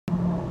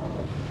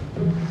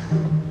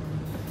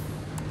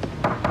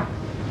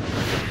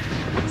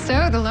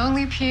the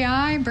lonely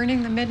PI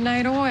burning the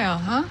midnight oil,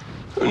 huh?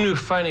 Who knew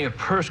finding a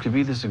purse could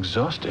be this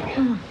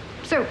exhausting?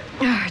 So,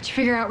 did you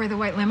figure out where the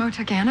white limo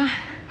took Anna?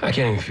 I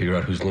can't even figure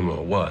out whose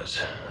limo it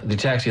was. The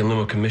taxi and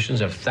limo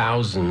commissions have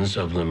thousands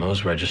of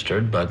limos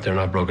registered, but they're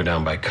not broken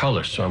down by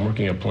color, so I'm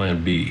working on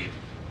plan B.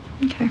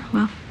 Okay,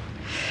 well,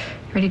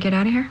 ready to get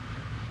out of here?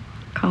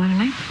 Call it a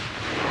night?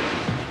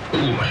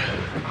 Ooh,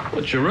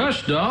 what's your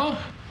rush, doll?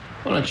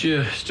 Why don't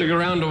you stick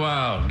around a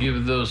while,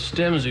 give those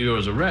stems of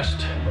yours a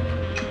rest?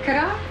 Could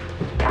I?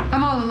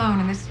 I'm all alone,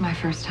 and this is my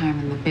first time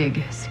in the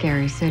big,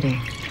 scary city.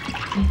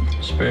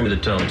 Spare me the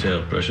tall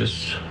tale,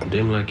 precious.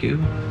 Dame like you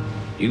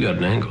got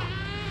an angle.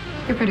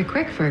 You're pretty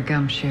quick for a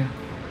gumshoe.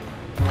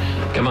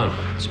 Come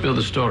on, spill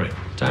the story.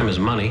 Time is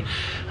money,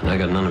 and I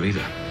got none of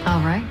either.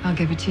 All right, I'll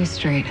give it to you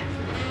straight.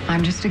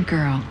 I'm just a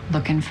girl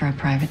looking for a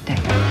private date.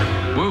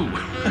 Whoa,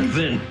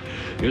 then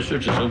your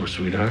search is over,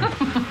 sweetheart.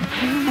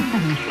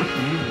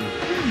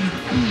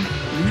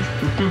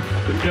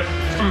 Yep.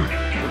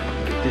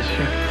 Get this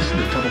here. This is the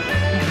double.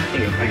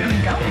 Here, I gotta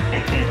go.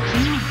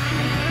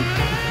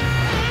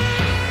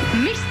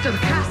 Mr.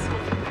 Caskett.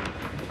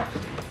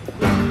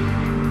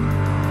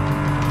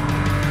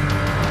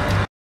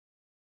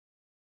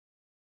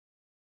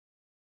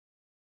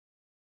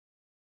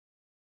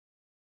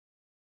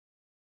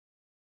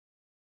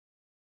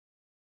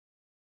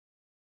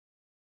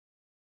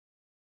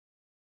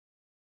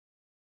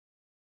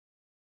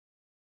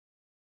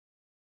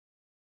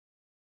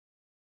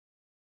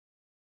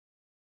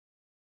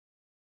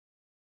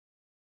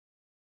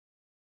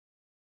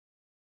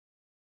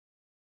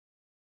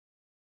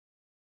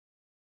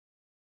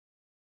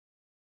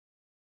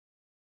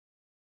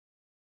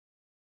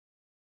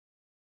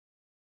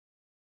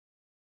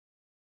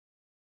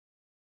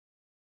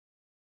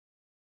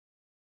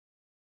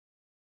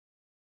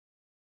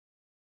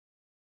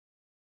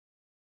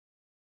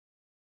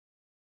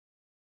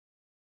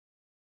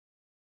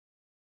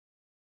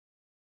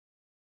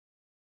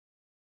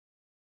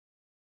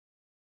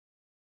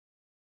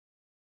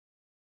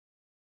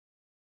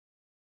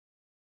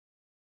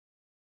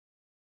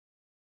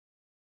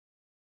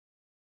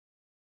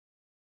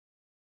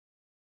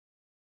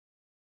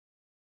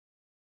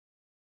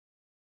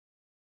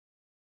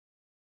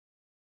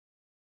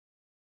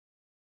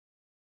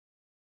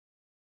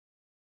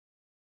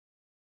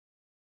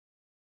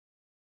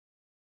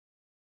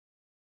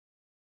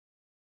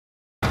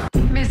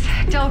 Miss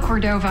Del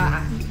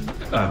Cordova.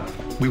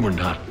 We were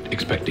not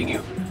expecting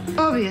you.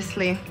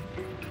 Obviously.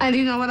 And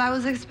you know what I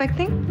was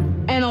expecting?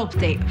 An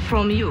update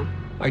from you.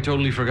 I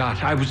totally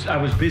forgot. I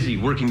was busy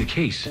working the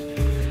case.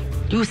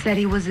 You said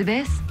he was the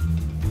best?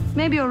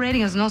 Maybe your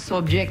rating is not so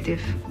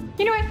objective.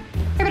 You know what?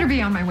 I better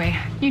be on my way.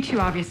 You two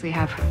obviously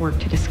have work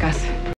to discuss.